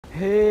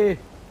Hey,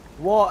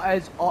 what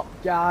is up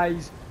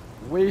guys?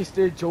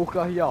 Wasted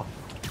Joker here.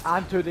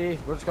 And today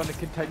we're just going to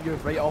continue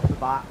right off the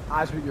bat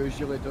as we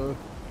usually do.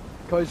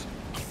 Because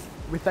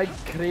we think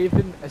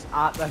Kraven is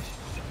at this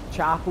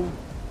chapel.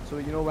 So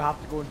you know we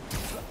have to go and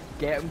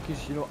get him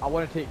because you know I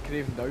want to take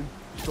Kraven down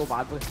so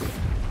badly.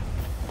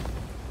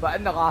 But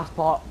in the last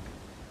part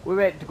we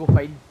went to go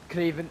find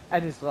Kraven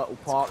in his little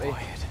party.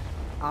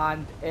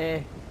 And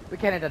we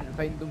kind of didn't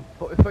find him,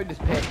 but we found his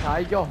pet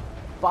tiger.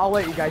 But I'll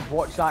let you guys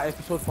watch that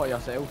episode for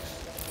yourselves.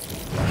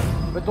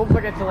 But don't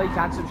forget to like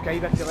and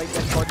subscribe if you like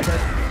this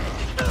content.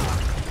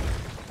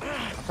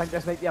 I think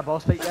this might be a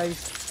boss fight,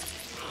 guys.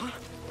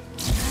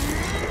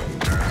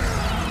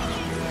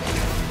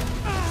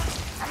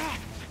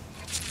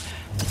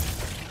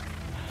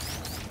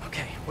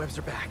 Okay, webs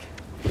are back.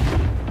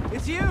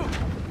 It's you!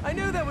 I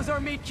knew that was our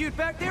meet cute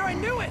back there, I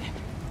knew it!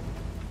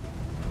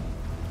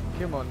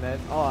 Come on then.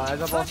 Oh,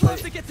 there's a boss I'd fight.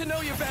 love to get to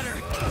know you better,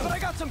 but I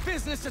got some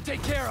business to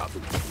take care of.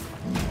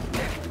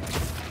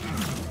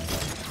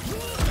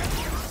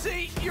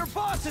 See, your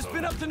boss has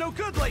been up to no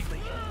good lately.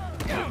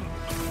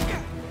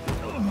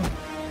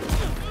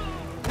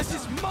 This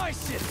is my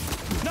city,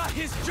 not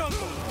his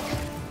jungle.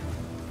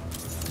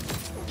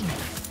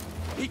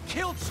 He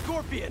killed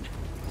Scorpion.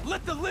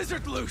 Let the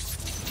lizard loose.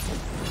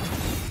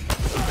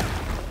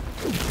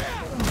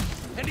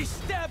 And he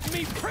stabbed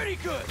me pretty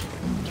good.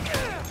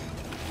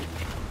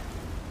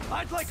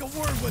 I'd like a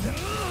word with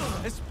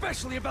him,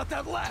 especially about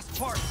that last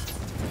part.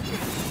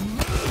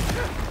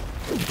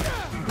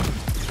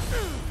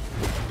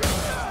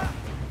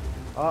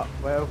 Oh,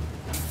 well,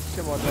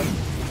 come on then.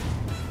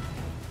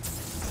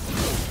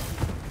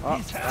 Oh,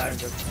 He's very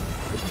good.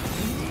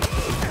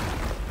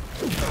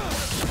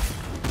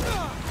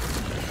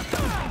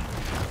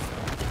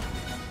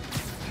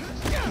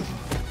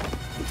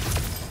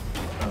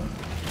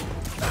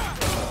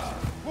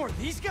 More of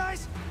these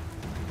guys?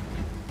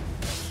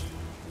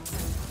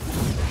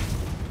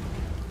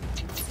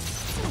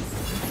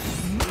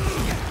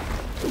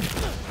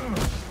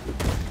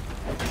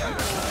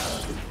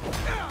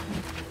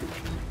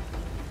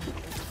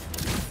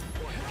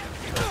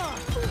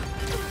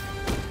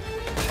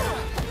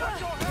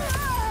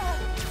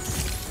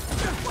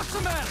 What's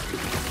the matter?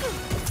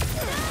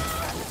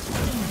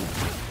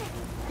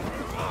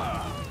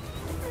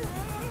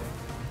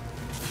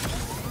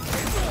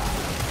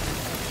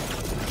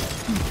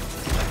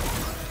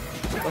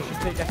 I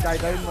should take this guy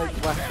down like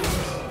with.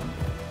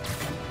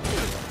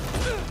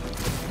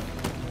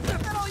 Is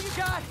that all you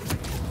got?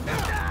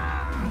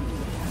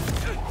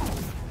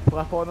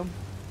 Flip on him.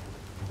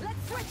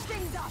 Let's switch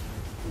things up.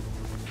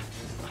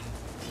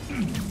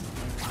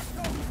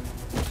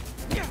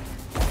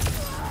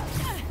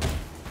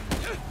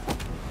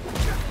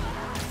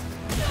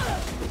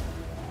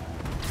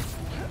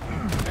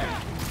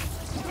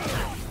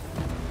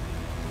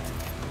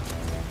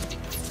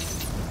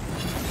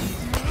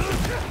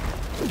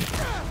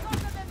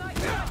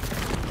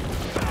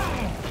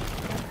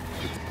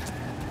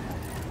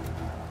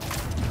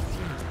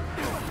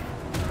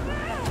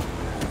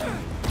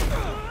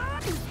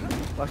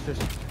 Let's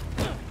just.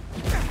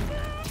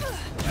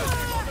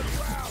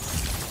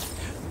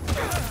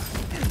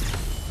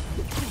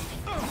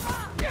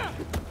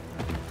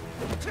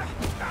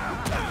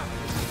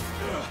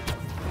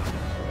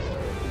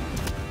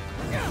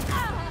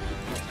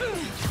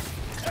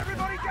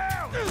 Everybody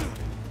down!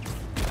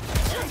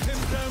 Shoot him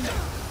down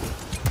now.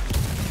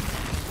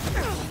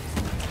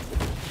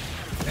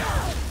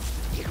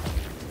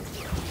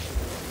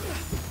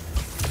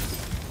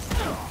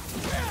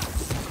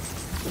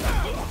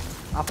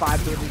 I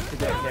find we need to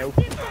get help.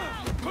 Get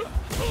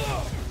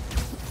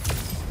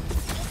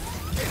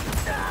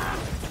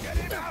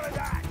him out of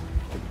that!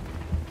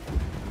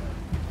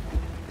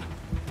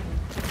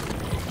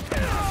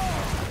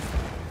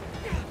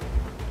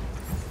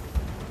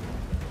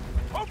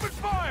 Open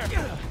fire!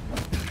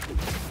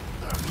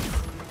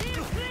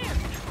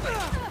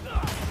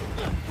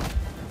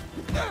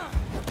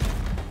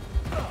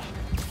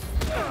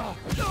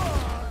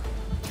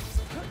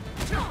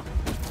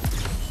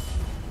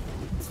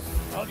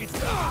 I'll get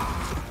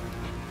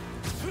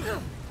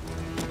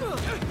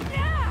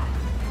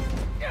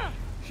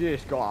She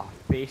just got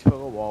a face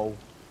full of wall.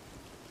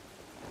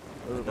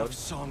 enough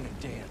song and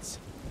dance.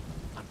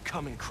 I'm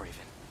coming, Kraven.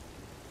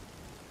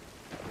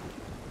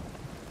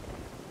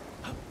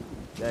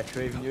 Yeah,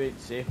 Kraven, you ain't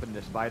safe when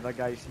the spider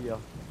guy's here.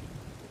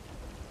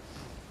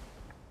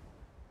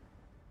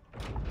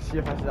 See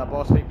if this is a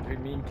boss fight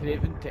between me and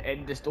Kraven to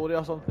end the story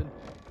or something.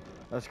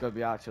 That's gonna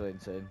be actually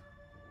insane.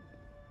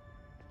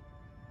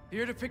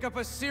 Here to pick up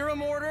a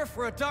serum order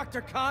for a Dr.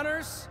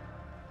 Connors?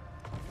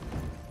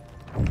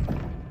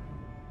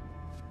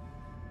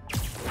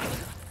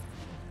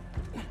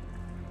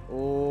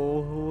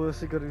 Oh,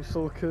 this is gonna be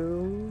so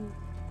cool.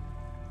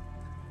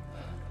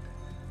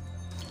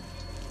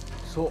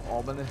 So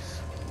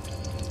ominous.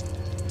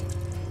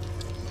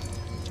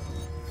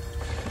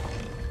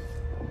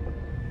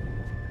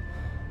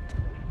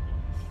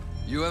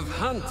 You have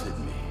hunted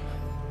me.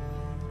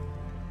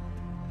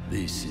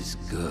 This is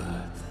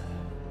good.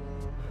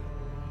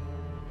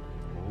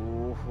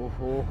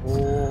 ho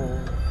ho.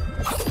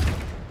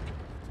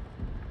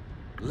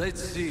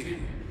 Let's see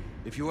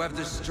if you have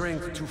the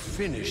strength to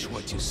finish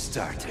what you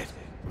started.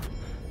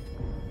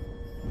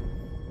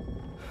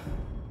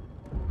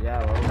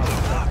 Yeah,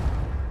 well.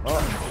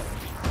 Oh.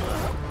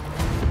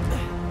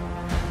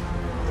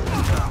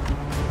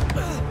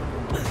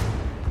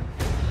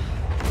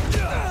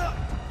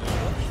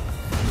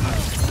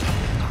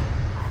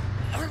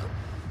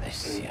 I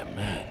see a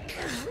man.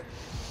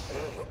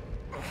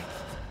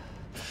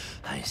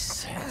 I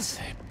sense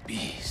a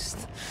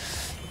beast.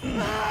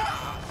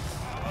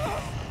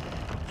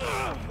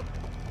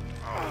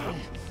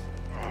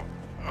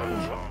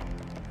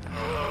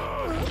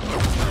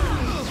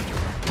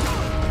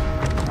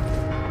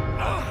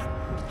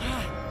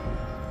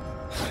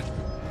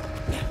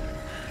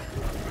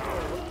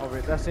 Oh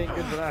wait, this ain't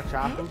good for our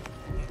chapel.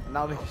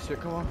 Now make a suit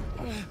come on.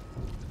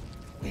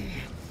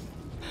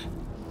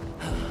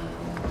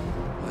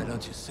 Why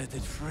don't you set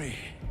it free?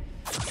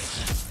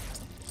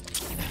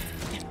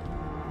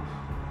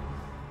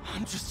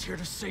 I'm just here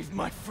to save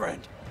my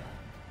friend.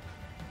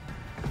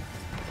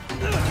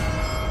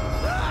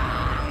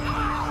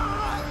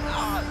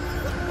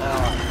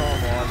 Oh,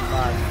 come on,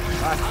 man.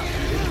 That's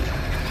cheating.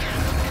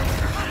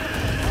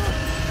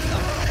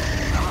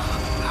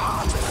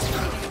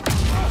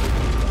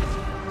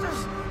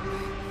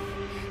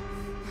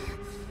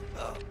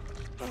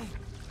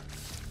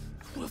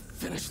 We'll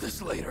finish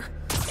this later.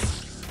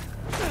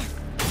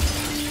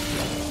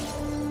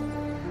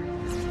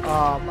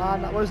 Oh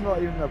man, that was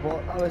not even the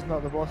boss. That was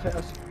not the boss fight I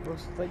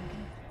was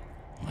thinking.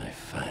 My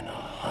final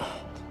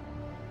hunt.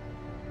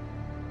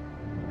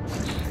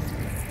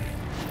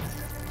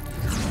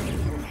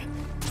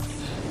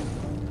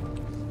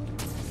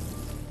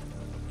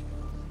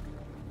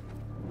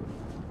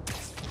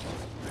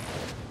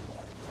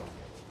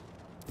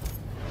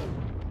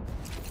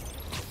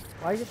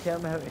 Why is it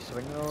telling me how to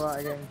swing and all that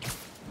again?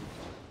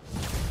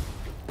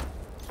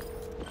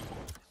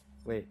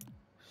 Wait,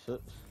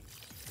 suits.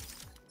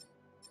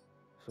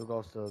 So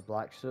goes the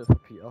black suit for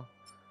Peter.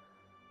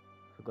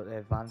 We've got the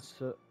advanced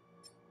suit.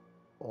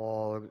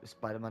 Oh, we've got the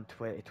Spider-Man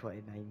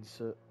 2029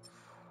 suit.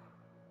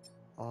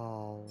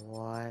 Oh,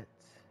 what?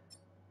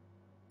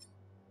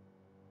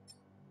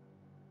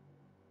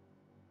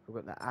 We've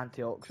got the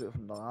anti-Ox suit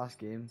from the last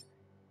game.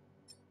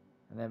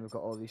 And then we've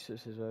got all these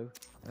suits as well. And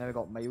then we've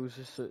got Miles'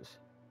 suits.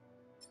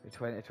 The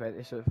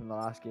 2020 suit from the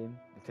last game.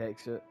 The tech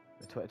suit.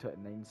 The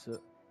 2029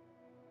 suit.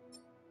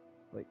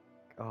 Like,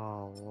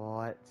 oh,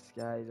 what?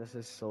 Guys, this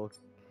is so...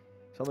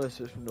 Some of the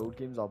suits from the old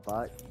games are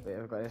back. Wait,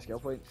 have we got any skill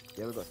points?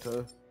 Yeah, we've got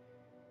 2.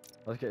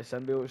 Let's get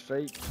Symbiote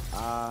Strike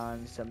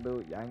and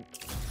Symbiote Yank.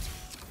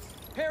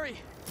 Harry!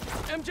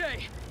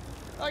 MJ!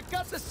 I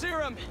got the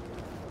serum!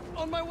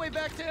 On my way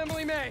back to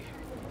Emily May!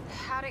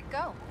 How'd it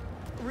go?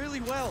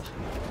 Really well.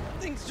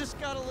 Things just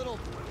got a little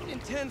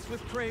intense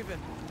with Kraven.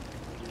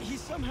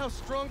 He's somehow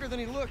stronger than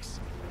he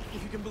looks,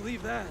 if you can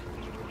believe that.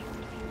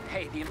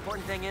 Hey, the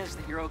important thing is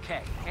that you're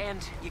okay,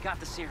 and you got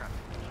the serum.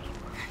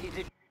 You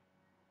did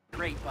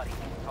great, buddy.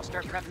 I'll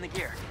start prepping the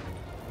gear.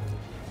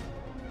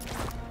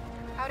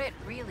 How'd it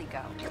really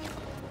go?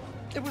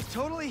 It was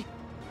totally...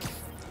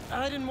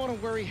 I didn't want to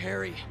worry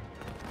Harry.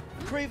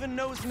 Kraven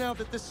knows now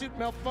that the suit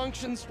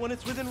malfunctions when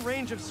it's within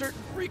range of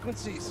certain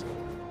frequencies.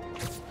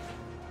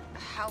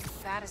 How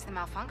bad is the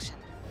malfunction?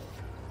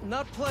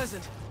 Not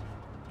pleasant,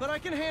 but I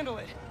can handle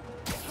it.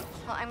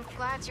 Well, I'm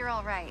glad you're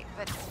all right,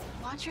 but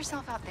watch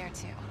yourself out there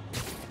too.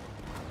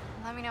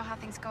 Let me know how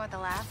things go at the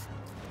lab.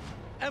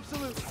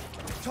 Absolutely.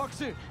 Talk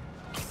soon.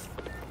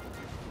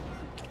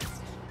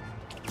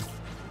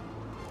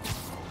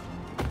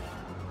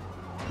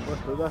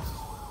 Let's do this.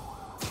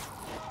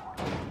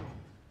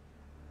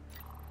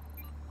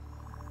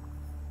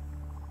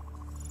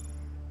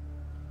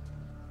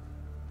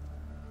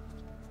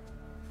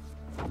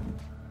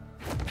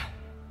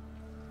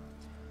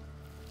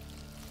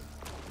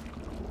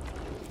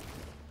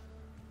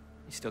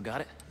 You still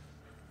got it?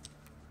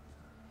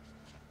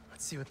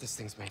 Let's see what this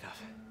thing's made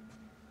of.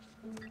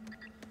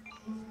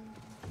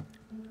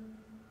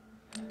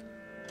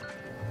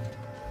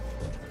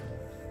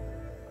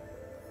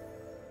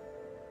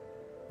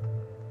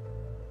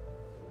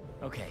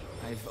 Okay,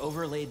 I've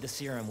overlaid the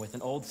serum with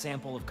an old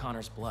sample of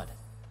Connor's blood.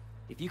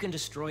 If you can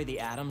destroy the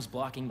atoms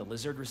blocking the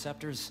lizard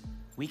receptors,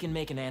 we can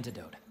make an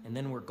antidote, and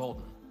then we're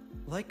golden.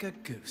 Like a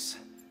goose.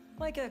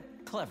 Like a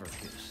clever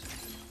goose.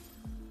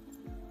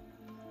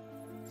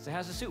 So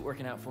how's the suit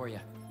working out for you?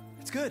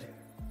 It's good.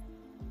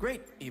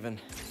 Great, even.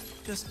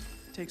 Just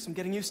takes some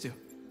getting used to.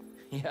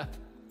 Yep.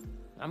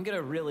 I'm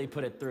gonna really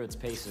put it through its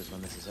paces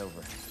when this is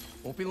over.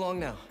 Won't be long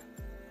now.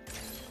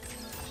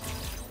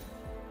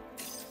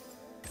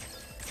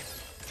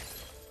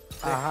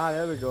 Aha,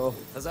 there we go.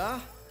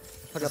 Huzzah!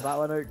 Figured that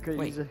one out quite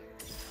Wait. easy.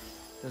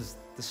 Does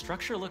the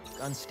structure look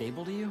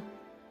unstable to you?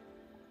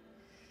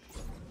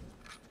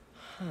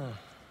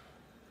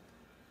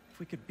 If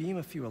we could beam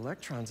a few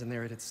electrons in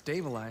there, it'd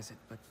stabilize it,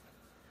 but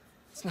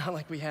it's not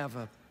like we have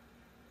a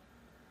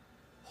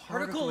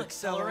Particle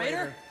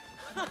accelerator?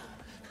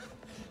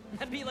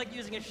 That'd be like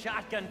using a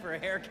shotgun for a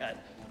haircut.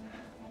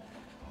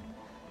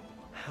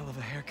 Hell of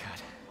a haircut.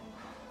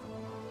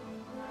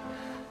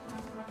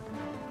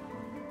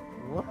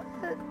 What?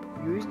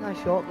 Using a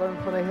shotgun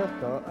for a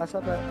haircut? That's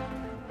a bit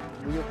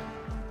weird.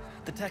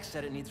 The text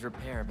said it needs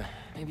repair, but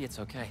maybe it's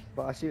okay.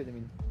 But I see what they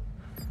mean.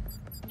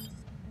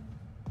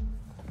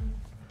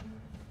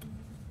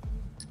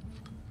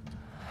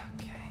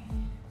 Okay.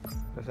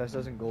 If this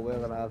doesn't go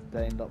well, then I have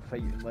to end up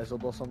fighting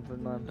Lizard or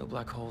something, man. No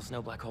black holes,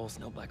 no black holes,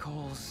 no black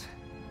holes.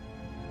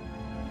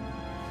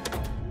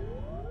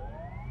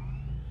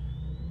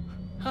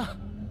 Huh.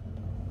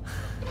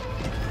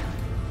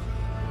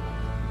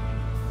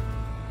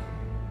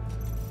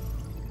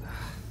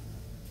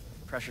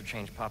 Pressure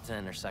change popped an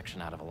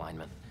intersection out of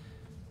alignment.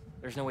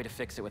 There's no way to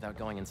fix it without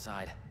going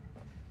inside.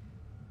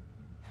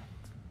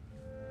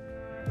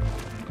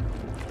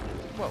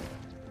 Whoa.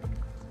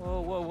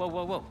 Whoa, whoa, whoa,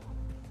 whoa, whoa.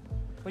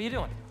 What are you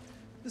doing?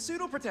 The suit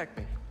will protect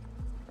me,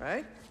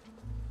 right?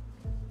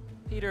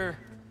 Peter,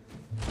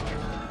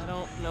 I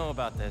don't know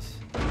about this.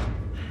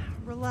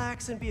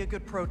 Relax and be a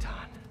good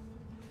proton.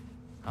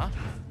 Huh?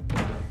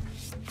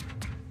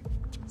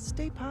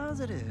 Stay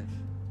positive.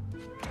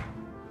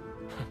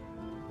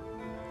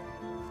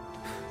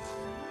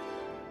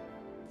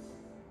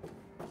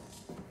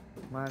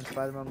 Man,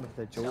 Spider-Man with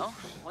the jokes.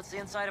 So, what's the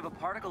inside of a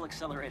particle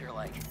accelerator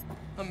like?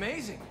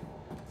 Amazing.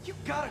 You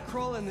gotta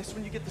crawl in this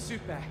when you get the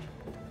suit back.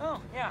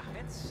 Oh, yeah,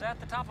 it's at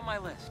the top of my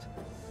list.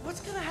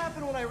 What's gonna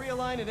happen when I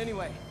realign it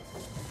anyway?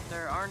 If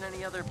there aren't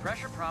any other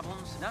pressure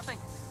problems, nothing.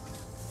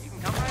 You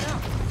can come right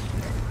out.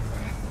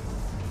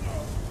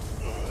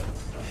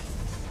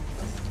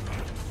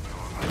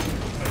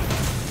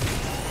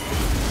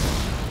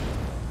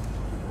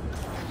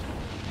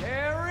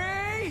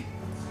 Harry!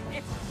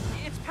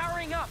 It's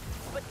powering up,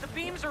 but the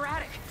beam's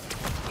erratic.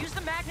 Use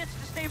the magnets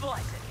to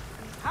stabilize it.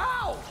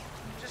 How?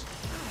 Just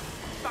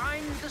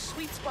find the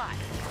sweet spot.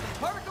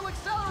 Particle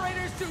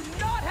accelerators do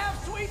not have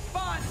sweet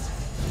spots!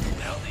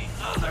 Now the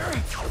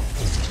other!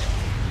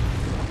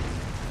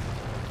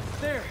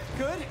 There,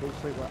 good?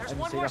 Looks like There's we're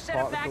one inside more a set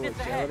of particle magnets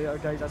ahead.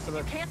 accelerator, guys. That's a If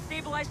you bit can't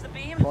stabilize the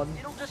beam, fun.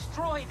 it'll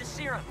destroy the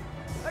serum.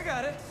 I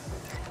got it.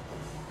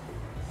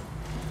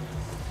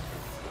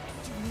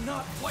 Do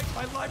not wipe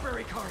my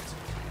library cards.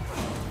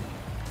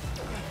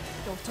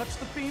 Don't touch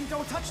the beam,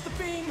 don't touch the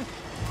beam!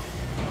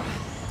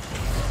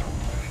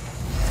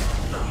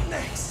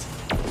 Next!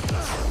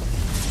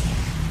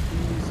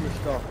 easy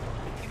stuff.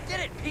 You did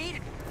it, Pete!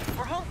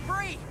 We're home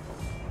free!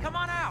 Come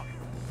on out!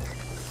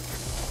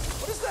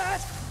 What is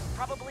that?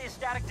 Probably a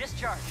static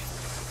discharge.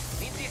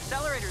 Means the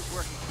accelerator's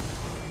working.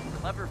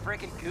 Clever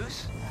frickin'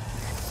 goose.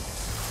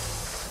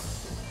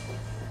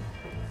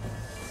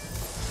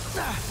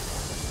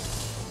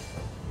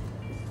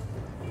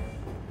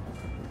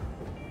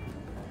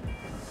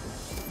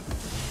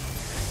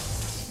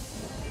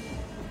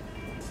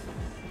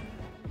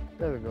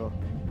 There we go.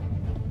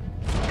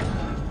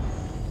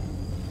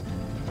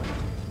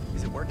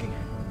 Is it working?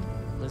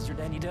 Lizard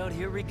antidote,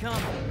 here we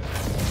come.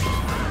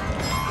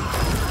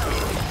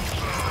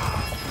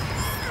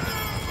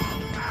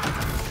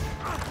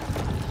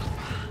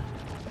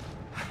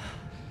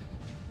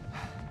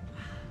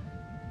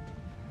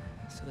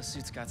 So the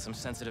suit's got some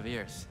sensitive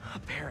ears.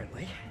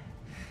 Apparently.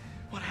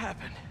 What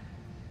happened?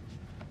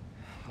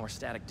 More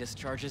static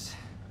discharges.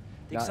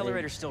 The That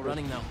accelerator's is still good.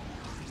 running though.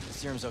 The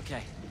serum's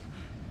okay.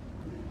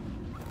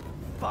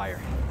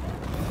 Fire.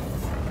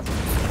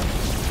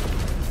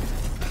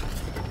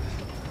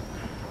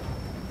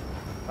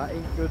 That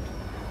ain't good.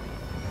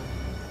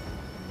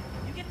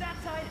 You get that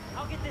side,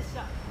 I'll get this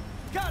side.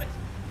 Got it!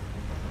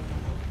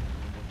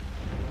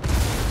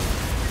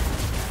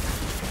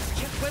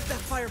 Can't quit that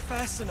fire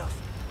fast enough.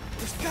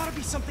 There's gotta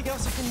be something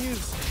else I can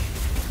use.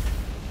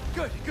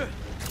 Good, good.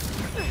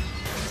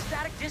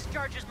 Static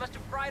discharges must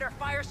have fried our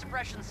fire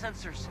suppression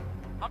sensors.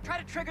 I'll try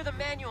to trigger them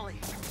manually.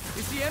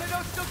 Is the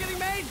antidote still getting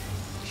made?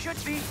 Should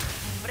be,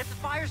 but if the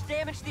fire's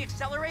damaged the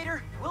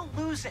accelerator, we'll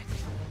lose it.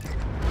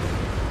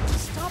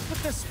 Stop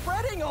with the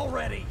spreading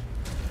already!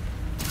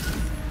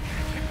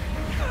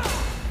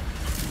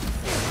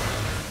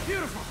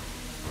 Beautiful!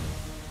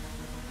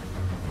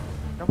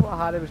 I thought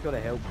Harry was going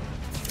to help.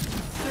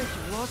 Thank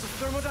you, laws of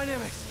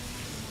thermodynamics.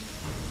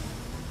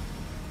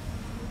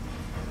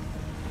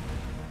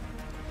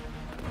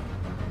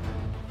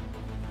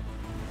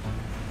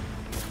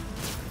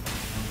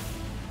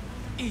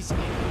 Easy.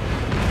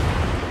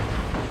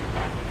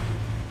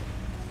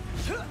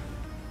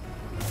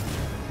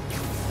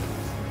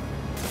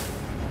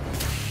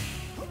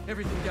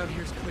 Everything down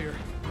here is clear.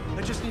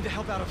 I just need to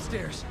help out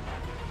upstairs.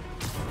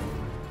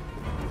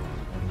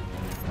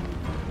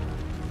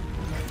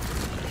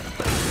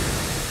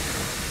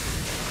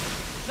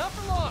 Not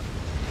for long!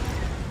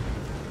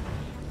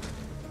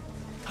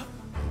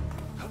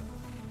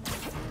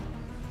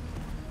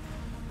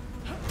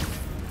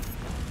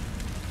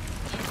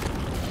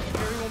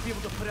 Harry won't be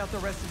able to put out the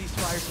rest of these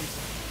fires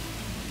himself.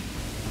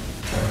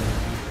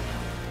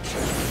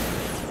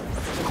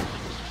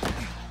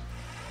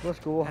 Let's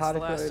go, That's Harry. the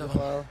Put last out the of 'em.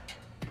 fire.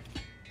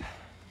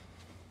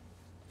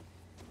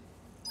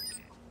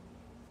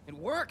 It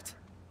worked!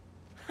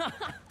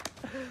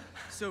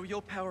 So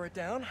you'll power it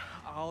down,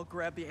 I'll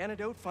grab the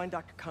antidote, find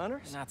Dr.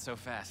 Connors? Not so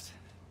fast.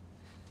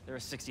 There are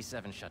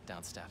 67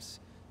 shutdown steps.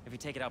 If you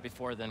take it out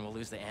before, then we'll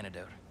lose the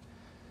antidote.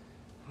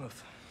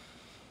 Oof.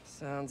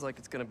 Sounds like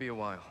it's gonna be a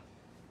while.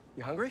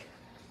 You hungry?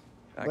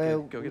 I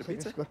Well, could go get a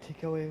pizza? It's gonna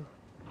take a while.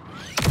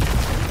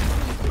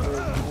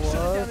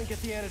 Shut it down and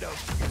get the antidote.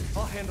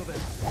 I'll handle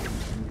this.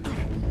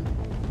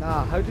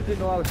 Nah, how did they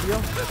know I was here?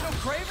 There's no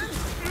Craven?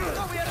 I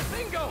thought we had a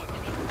thing going.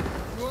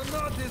 You're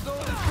not his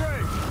only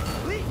prey.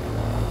 Lee,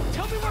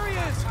 tell me where he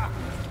is.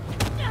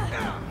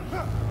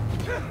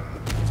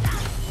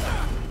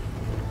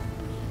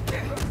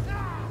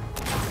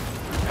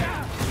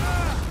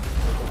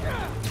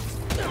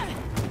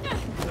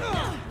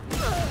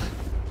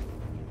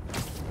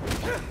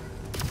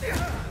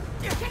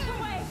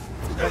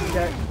 Come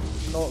get,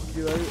 knock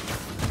you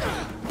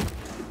out.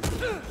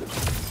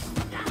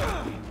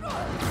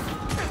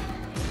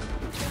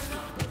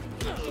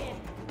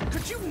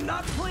 Could you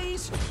not,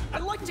 please?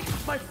 I'd like to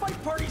keep my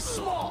fight party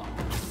small.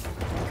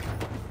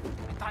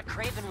 I thought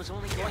Craven was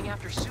only going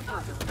after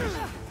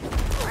supervillains.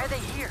 Why are they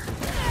here?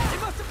 They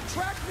must have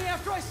tracked me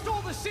after I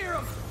stole the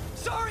serum.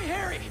 Sorry,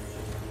 Harry.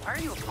 Why are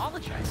you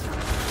apologizing?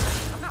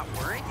 I'm not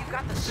worried. You've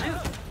got the suit.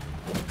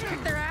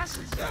 Kick their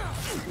asses.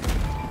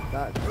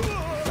 That's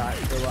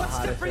exactly what What's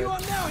Harry good for you said.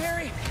 on now,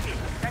 Harry?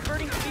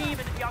 Diverting beam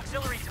into the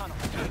auxiliary tunnel.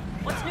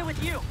 What's new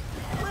with you?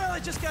 Well, I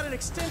just got an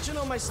extension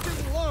on my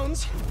student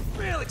loans.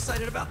 Real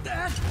excited about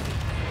that.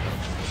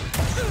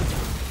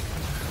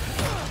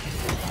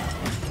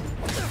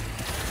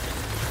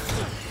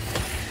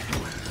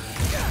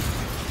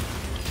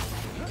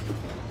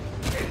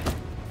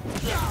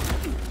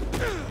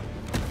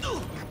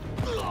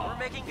 We're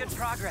making good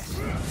progress.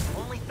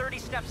 Only 30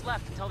 steps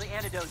left until the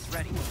antidote's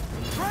ready.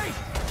 Great,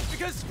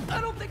 because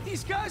I don't think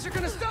these guys are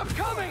gonna stop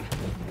coming.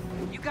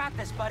 You got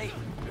this, buddy.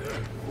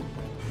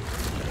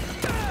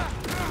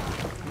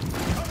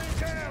 Coming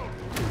down.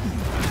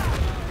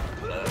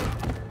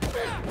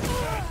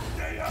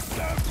 Stay up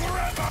there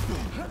forever.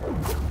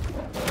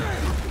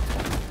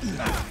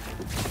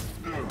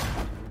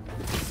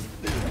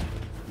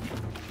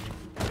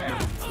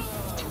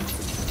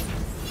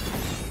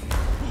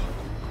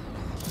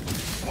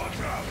 Watch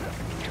out.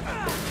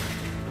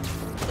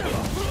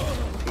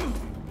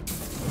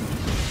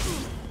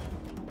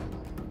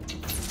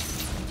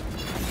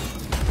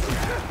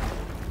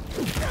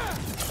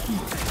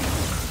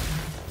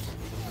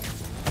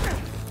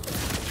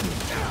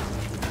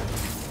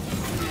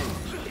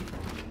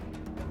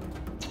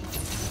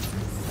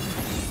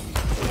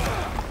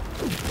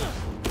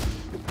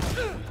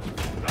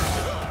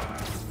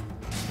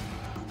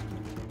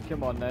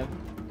 Come on then.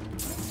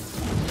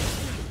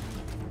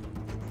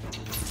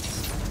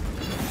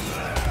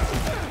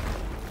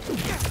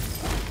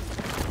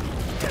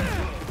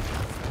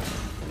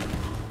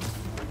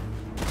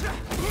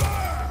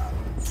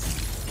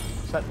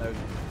 Sit down.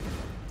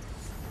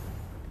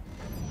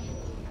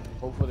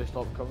 Hopefully they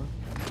stop coming.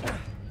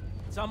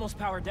 It's almost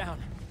powered down.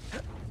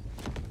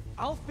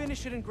 I'll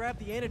finish it and grab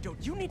the antidote.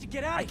 You need to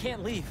get out I of here.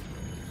 can't leave.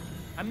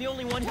 I'm the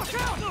only one who Watch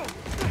can... out!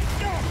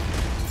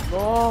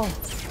 No!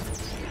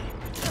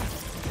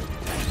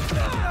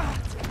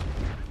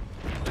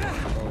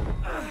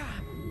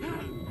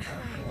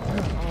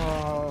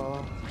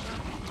 Oh.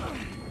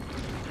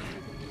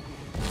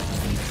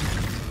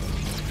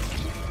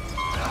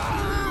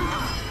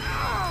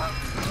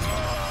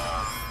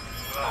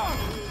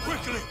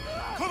 Quickly,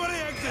 cover the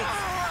exits.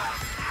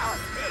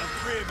 Tell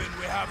Craven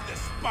we have the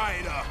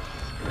spider.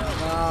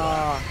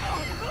 Ah.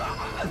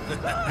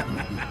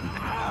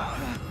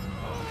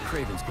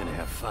 Craven's gonna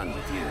have fun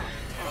with you.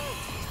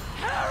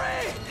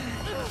 Harry!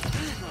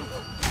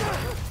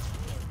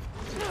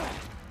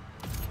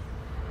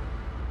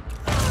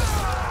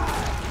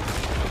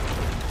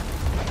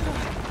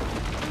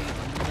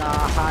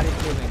 Nah, Harry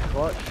came in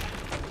clutch.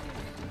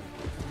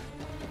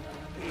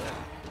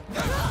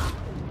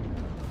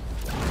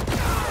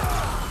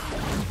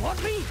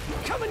 Want me?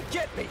 Come and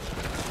get me!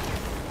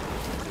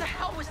 What the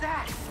hell was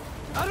that?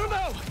 I don't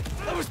know!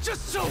 I was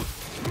just so...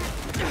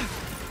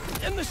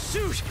 in the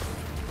suit!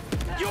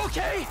 You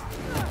okay?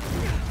 I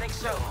think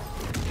so.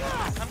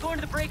 I'm going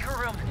to the breaker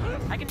room.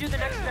 I can do the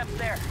next steps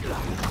there.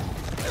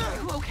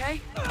 You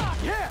okay?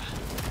 Yeah!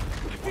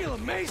 I feel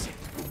amazing!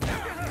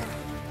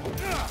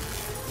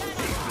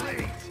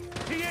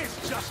 He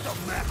is just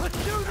a man. Let's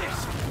do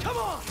this! Come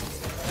on!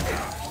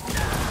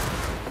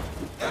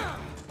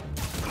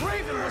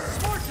 Craven was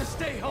smart to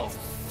stay home!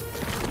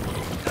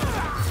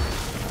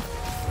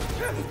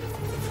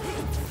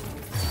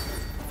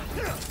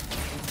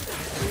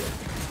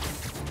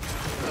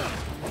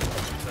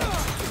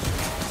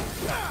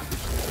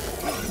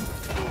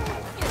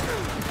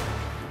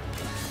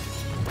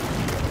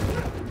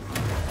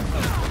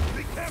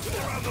 Be careful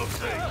around those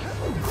things.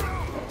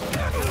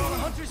 And all the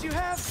hunters you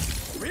have?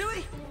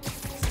 Really?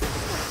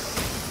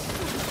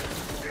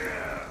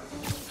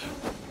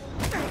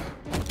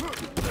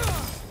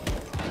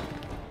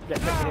 Get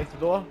against the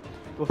door.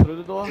 Go through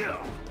the door.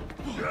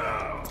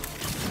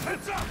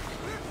 Heads up.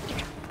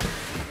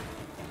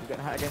 You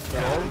getting hit against the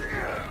wall.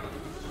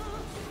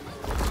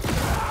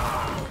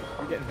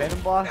 You're getting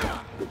Venom Blast.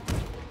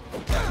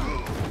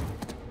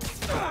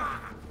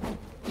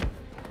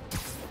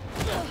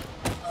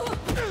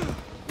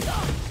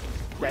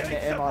 Getting the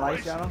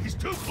MRI scanner. He's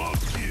too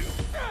close to you.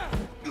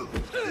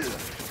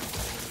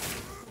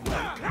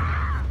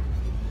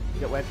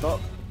 Get webbed up.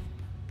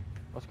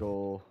 Let's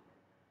go.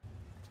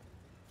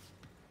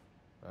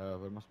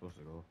 Where am I supposed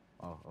to go?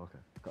 Oh, okay.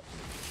 Got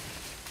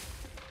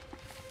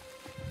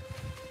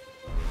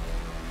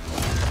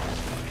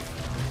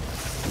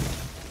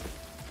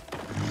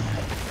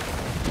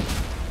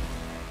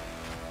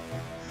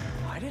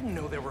I didn't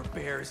know there were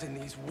bears in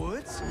these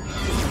woods.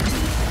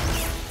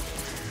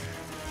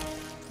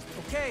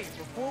 Okay,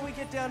 before we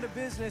get down to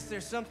business,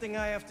 there's something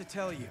I have to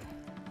tell you.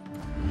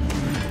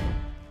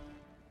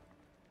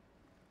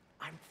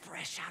 I'm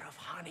fresh out of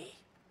honey.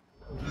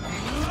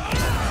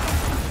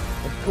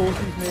 Of course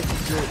he's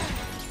making jokes.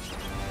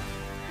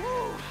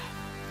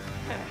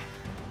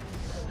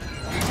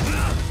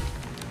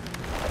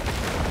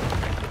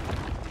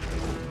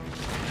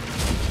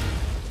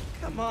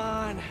 Come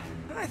on,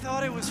 I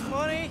thought it was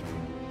funny.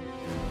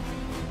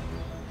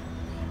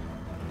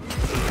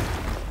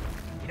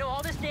 You know,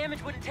 all this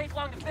damage wouldn't take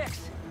long to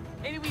fix.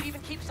 Maybe we'd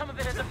even keep some of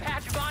it as a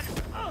patch of honor.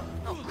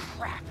 Oh,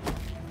 crap.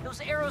 Those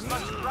arrows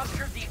must have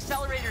ruptured the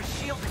accelerator's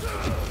shielding.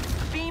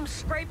 The beam's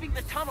scraping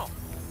the tunnel.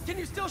 Can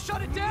you still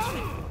shut it down?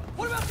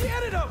 What about the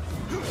antidote?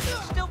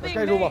 Still being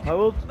guy's made,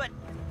 overpowered. but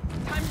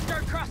time to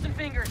start crossing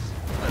fingers.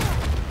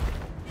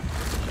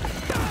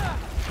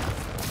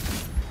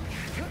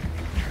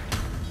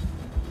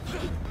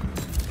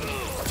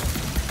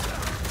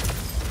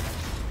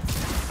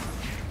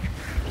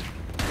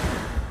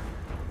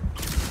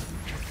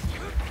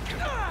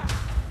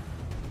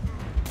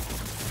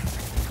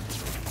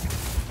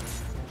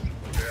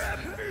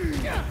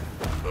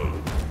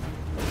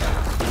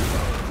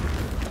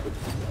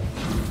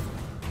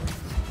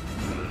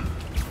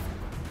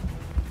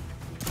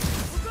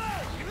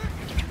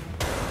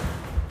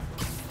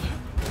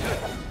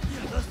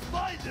 The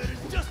spider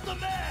is just the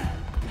man.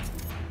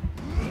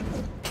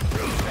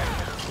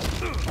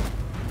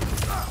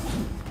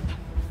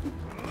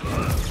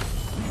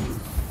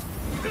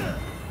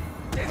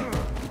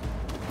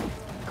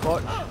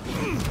 Clutch.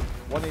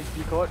 1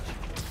 HP clutch.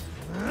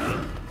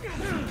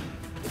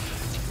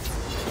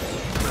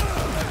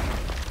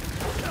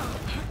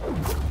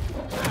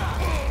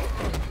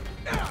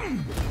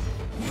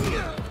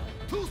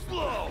 Too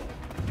slow.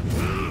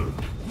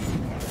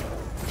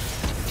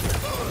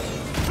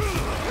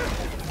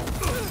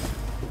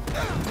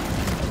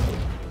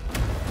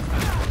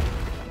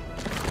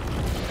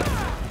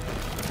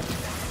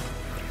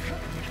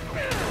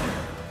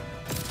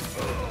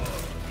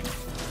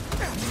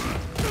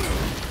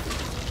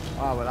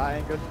 Ah, well that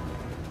ain't good.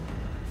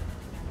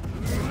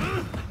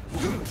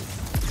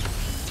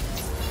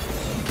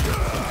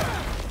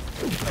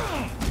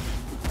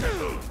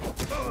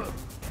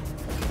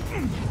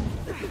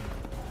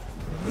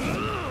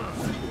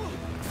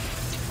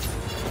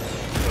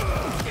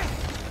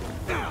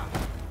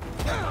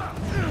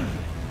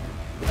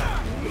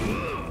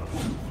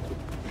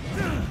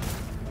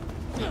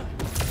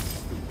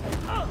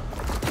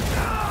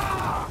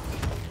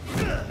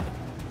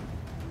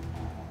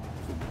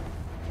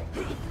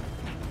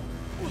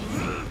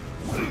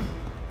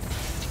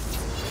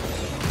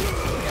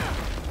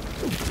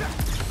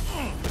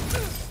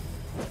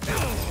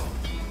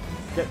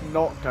 Get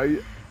knocked out.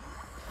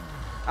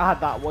 I had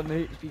that 1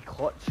 HP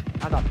clutch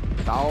and a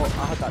barrel.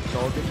 I had that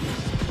jogging.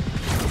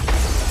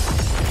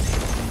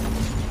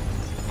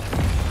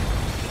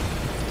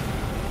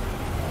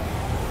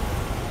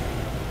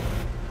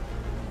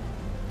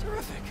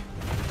 Terrific.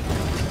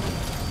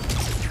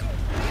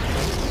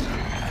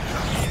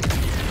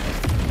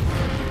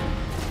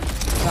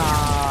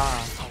 Nah.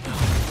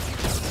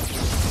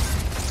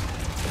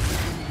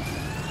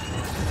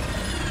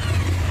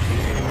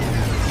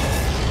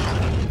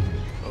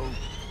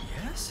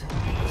 Yes?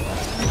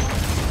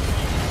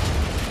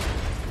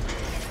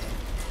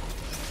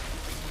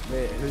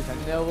 Wait, who's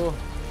in there though?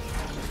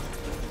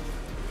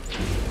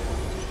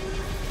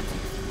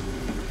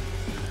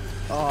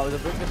 Oh, I was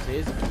about to say,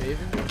 is it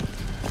saving me?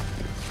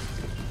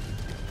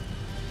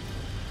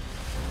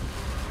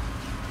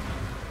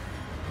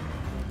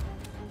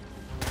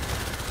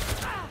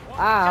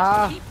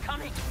 Ah! Just keep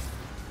coming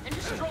and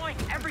destroying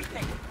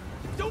everything.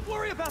 Don't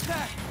worry about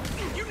that.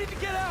 You need to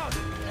get out.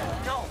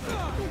 No,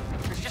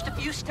 there's just a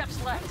few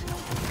steps left.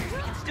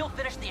 We can still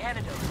finish the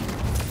antidote.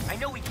 I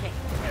know we can.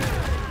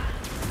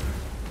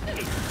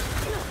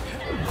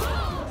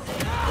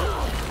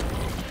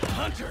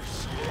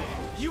 Hunters,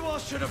 you all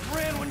should have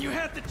ran when you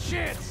had the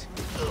chance.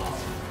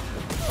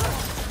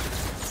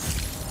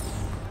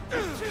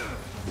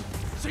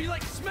 So you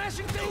like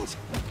smashing things?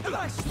 And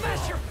I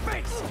smash your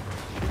face!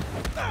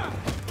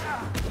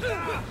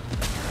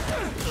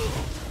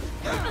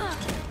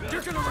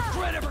 You're gonna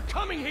regret ever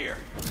coming here!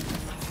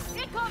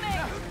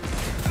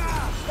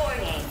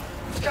 Warning.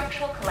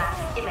 Structural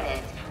collapse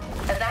imminent.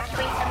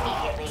 Evacuate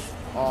immediately.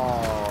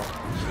 Oh.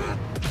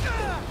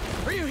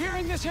 Are you here?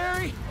 this,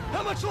 Harry?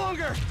 How much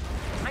longer?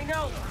 I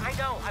know.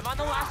 I'm on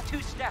the last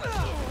 2 steps.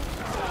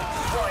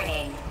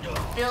 Warning.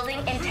 Building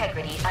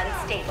integrity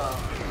unstable.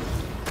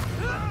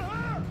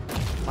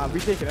 Man, we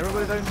taking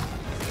everybody down.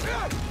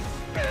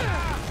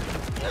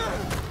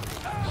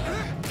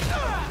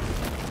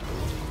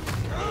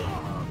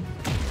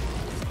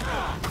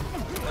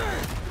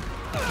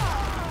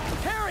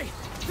 Harry!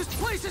 This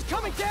place is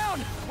coming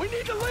down! We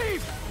need to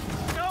leave!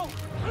 No!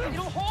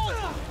 It'll hold!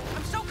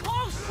 I'm so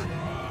close!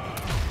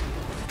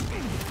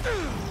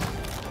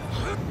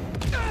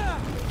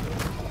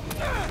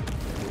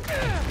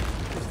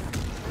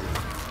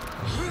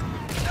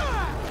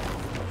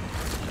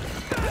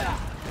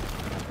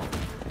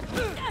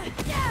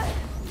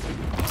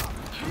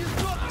 He's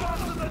not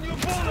faster than your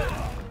bullet!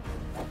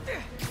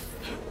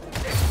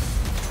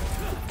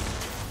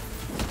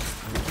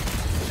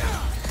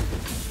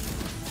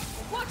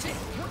 Watch it!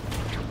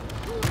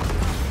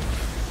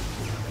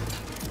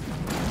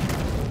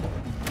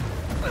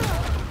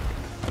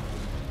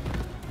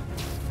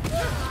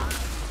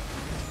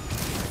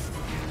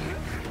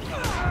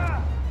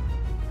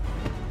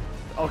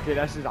 Okay,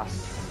 this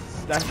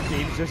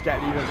game's just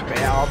getting even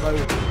better now.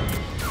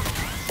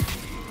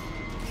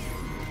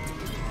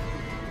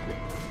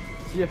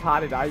 See if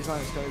Harry dies,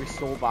 man, it's gonna be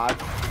so bad.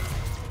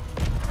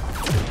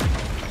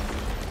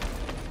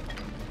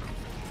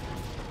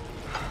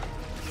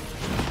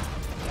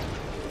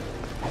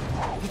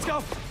 Let's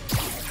go!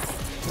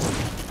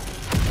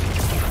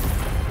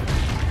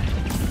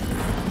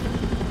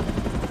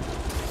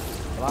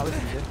 Well, that was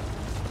easy.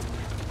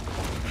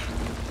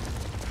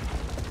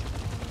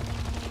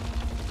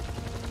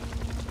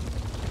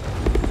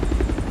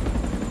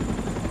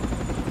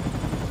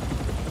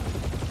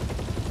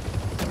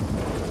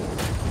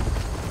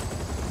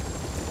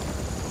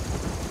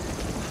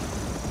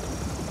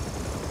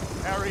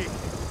 Harry!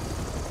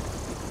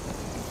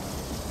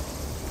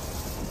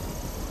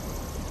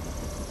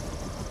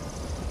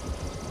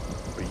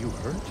 Are you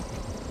hurt?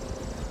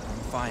 I'm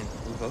fine.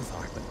 We both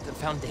are, but the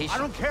Foundation... I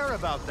don't care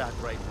about that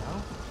right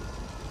now.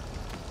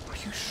 Are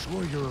you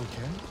sure you're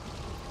okay?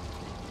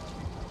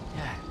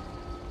 Yeah.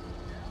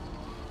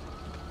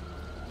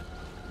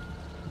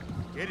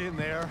 Get in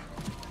there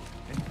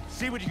and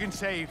see what you can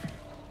save.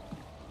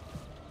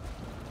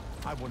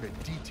 I want a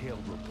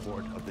detailed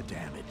report of the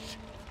damage.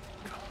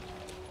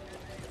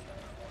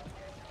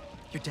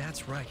 Your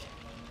dad's right.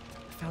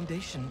 The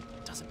Foundation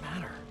doesn't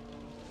matter.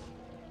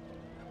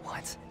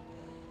 What?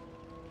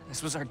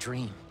 This was our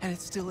dream. And it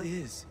still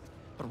is.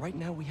 But right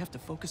now we have to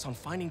focus on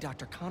finding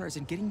Dr. Connors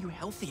and getting you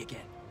healthy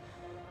again.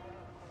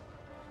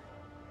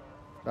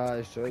 That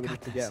is true, we need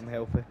to get him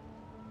healthy.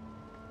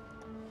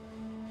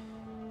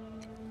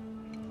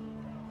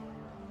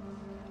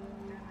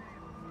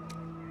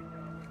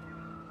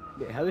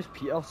 Wait, how is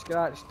Peter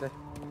scratched?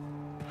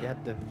 He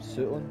had the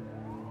suit on.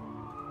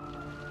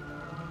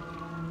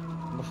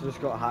 Must have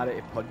just got Harry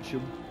to punch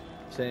him.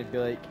 So he'd be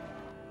like,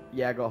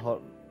 yeah, I got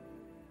hurt.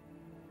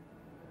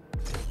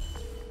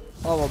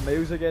 Oh, well,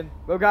 Miles again.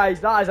 Well,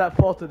 guys, that is it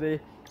for today.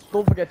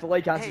 Don't forget to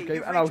like and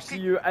subscribe, and I'll see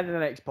you in the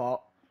next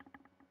part.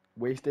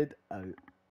 Wasted out.